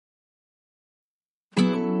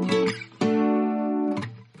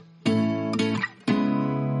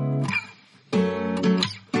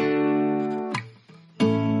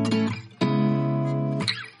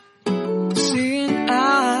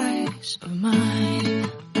mine.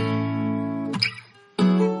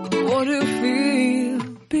 What do you feel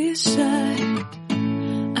beside?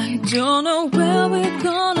 I don't know where we're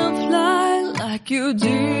gonna fly like you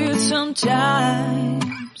did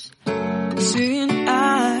sometimes. Seeing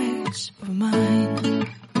eyes of mine.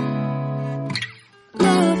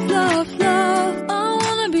 Love, love, love, I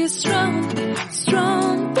wanna be strong,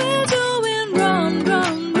 strong. We're doing wrong,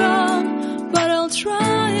 wrong, wrong, but I'll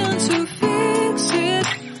try to fix it.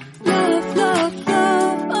 Love, love,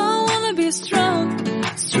 love, I wanna be strong,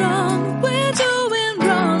 strong. We're doing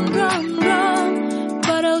wrong, wrong, wrong,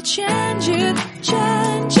 but I'll change it,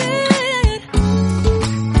 change it.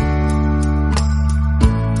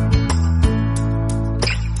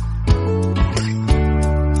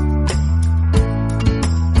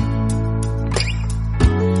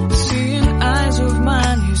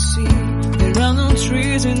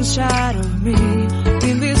 Trees inside of me.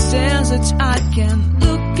 In this desert I can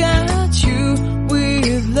look at you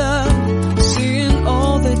with love. Seeing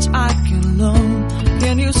all that I can learn.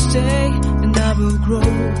 Can you stay and I will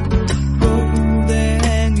grow? Grow the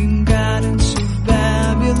hanging gardens of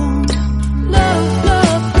Babylon. Love,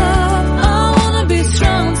 love, love, I wanna be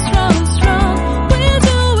strong, strong, strong. We're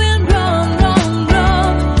doing wrong, wrong,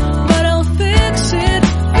 wrong, but I'll fix it,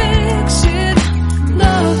 fix it.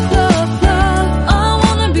 Love, love,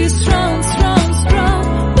 strong, strong, strong.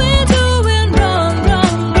 We're doing wrong,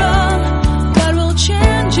 wrong, wrong, but we'll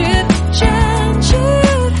change it, change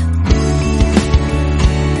it.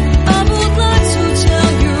 I would like to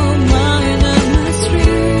tell you my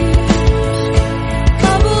mysteries.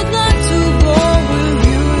 I would like to go with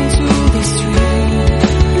you to the street.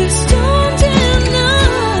 Please don't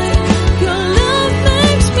deny your love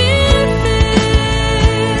makes me feel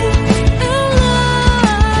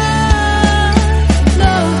alive.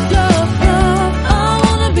 Love, love, love, I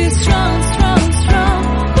wanna be strong, strong, strong.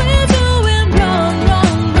 We're doing wrong,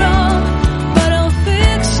 wrong, wrong, but I'll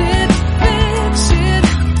fix it, fix it.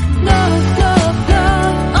 Love, love,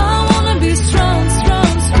 love, I wanna be strong,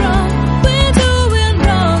 strong, strong. We're doing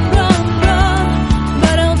wrong, wrong, wrong,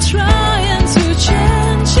 but I'll try to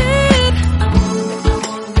change it.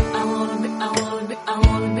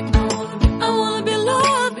 I wanna be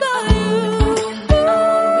loved by you.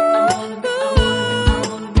 Loved by you.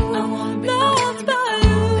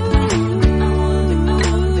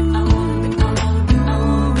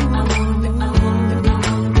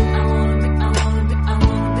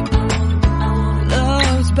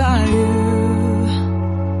 Loved by you.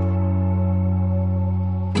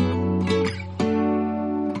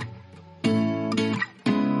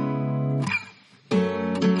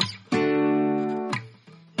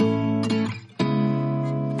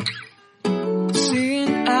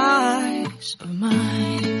 Seeing eyes of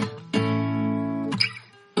mine.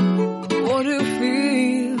 What do you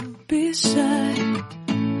feel beside?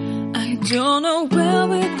 I don't know where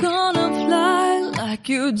we're gonna fly like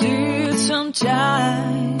you did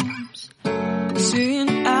sometimes.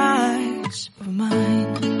 Seeing eyes of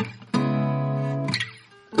mine.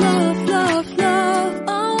 Love, love, love,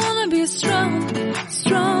 I wanna be strong,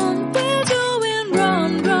 strong. We're doing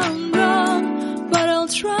wrong, wrong, wrong, but I'll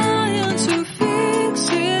try to fix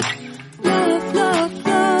it. Love, love,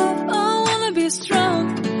 love, I wanna be strong,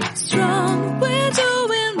 strong. We're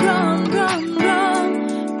doing wrong, wrong,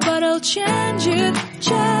 wrong, but I'll change it,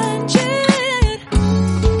 change it.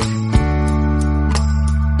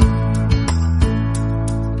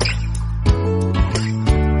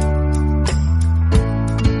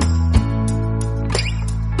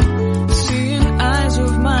 Seeing eyes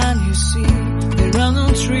of mine, you see, there are no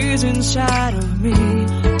trees inside of me.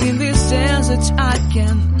 In this desert I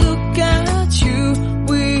can look at you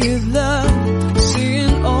with love.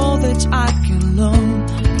 Seeing all that I can learn.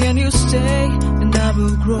 Can you stay and I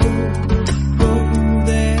will grow? Grow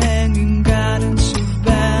the hanging gardens of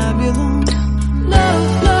Babylon.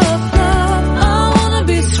 Love, love, love, I wanna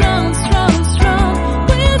be strong, strong, strong.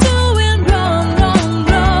 We're doing wrong, wrong,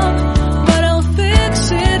 wrong, but I'll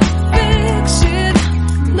fix it, fix it.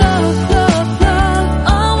 Love, love, love,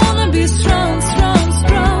 I wanna be strong, strong,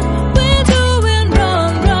 strong. We're doing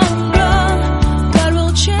wrong, wrong, wrong, but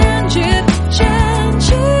we'll change it, change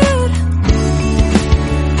it.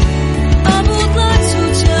 I would like to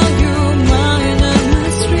tell you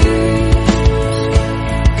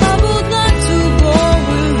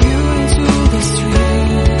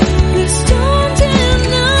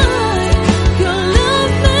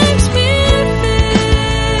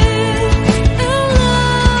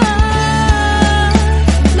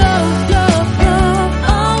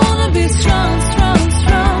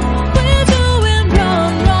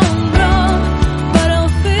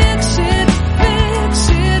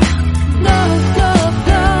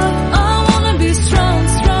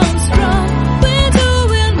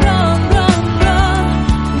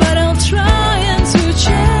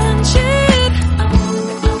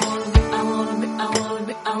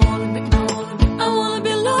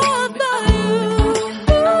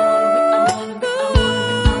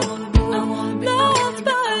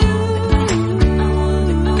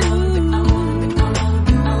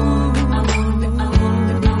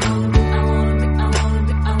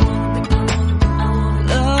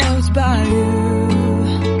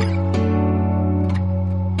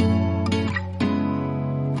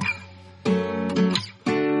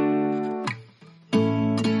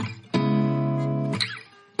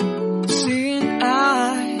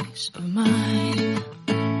eyes of mine.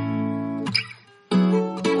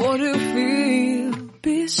 What do you feel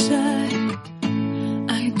beside?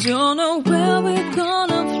 I don't know where we're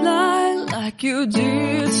gonna fly like you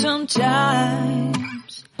did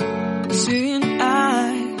sometimes. Seeing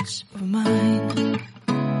eyes of mine.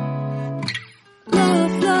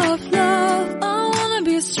 Love, love, love, I wanna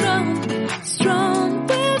be strong, strong.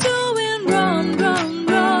 We're doing wrong, wrong,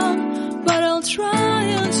 wrong, but I'll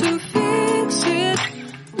try to fix it.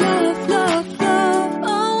 Love, love, love,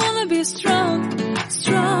 I wanna be strong,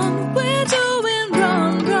 strong. We're doing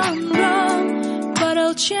wrong, wrong, wrong, but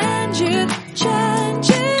I'll change it, change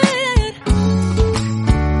it.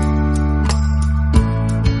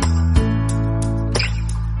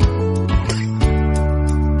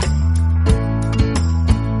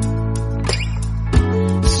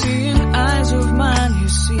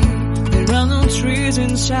 Trees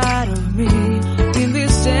inside of me. In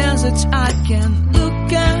this desert I can